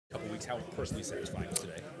plays. How personally satisfying was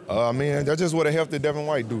today? Man, that's just what a healthy Devin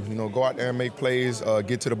White do. Go out there and make plays,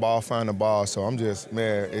 get to the ball, find the ball. So I'm just,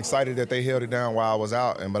 man, excited that they held it down while I was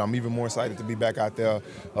out. But I'm even more excited to be back out there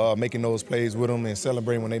making those plays with them and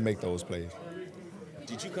celebrating when they make those plays.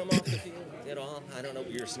 Did you come off the field at all? I don't know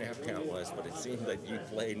what your snap count was, but it seemed like you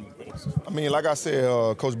played most. I mean, like I said,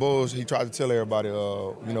 Coach Bowles, he tried to tell everybody,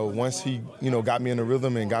 once he, got me in the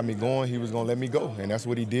rhythm and got me going, he was going to let me go. And that's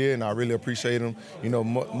what he did, and I really appreciate him,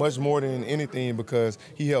 much more than anything because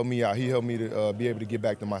he helped me out. He helped me to be able to get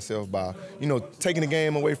back to myself by, taking the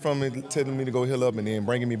game away from me, telling me to go heal up, and then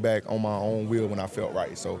bringing me back on my own will when I felt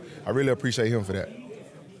right. So I really appreciate him for that.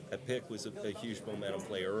 That pick was a huge momentum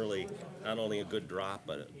play early. Not only a good drop,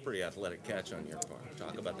 but a pretty athletic catch on your part.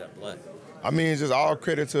 Talk about that play. I mean, just all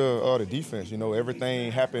credit to the defense.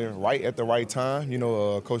 Everything happened right at the right time.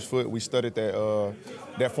 Coach Foote, we studied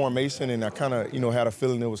that formation, and I kind of, had a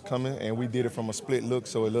feeling it was coming, and we did it from a split look,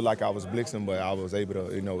 so it looked like I was blitzing, but I was able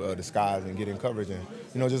to, disguise and get in coverage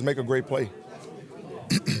and, just make a great play.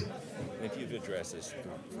 If you've addressed this,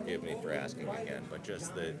 forgive me for asking again, but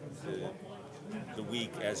just the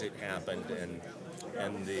week as it happened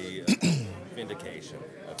and the vindication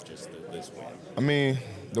of just this win. I mean,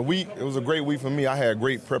 the week, it was a great week for me. I had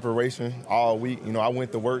great preparation all week. I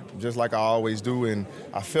went to work just like I always do, and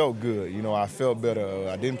I felt good. I felt better.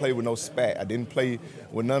 I didn't play with no spat. I didn't play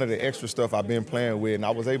with none of the extra stuff I've been playing with, and I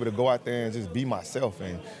was able to go out there and just be myself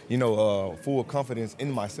and, full confidence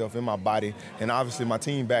in myself, in my body. And obviously my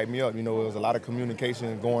team backed me up. There was a lot of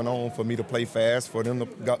communication going on for me to play fast, for them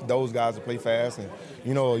those guys to play fast. And,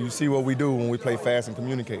 you see what we do when we play fast and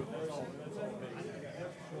communicate.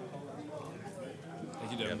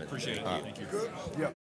 Thank you, Devin. Appreciate it. Thank you. Yeah.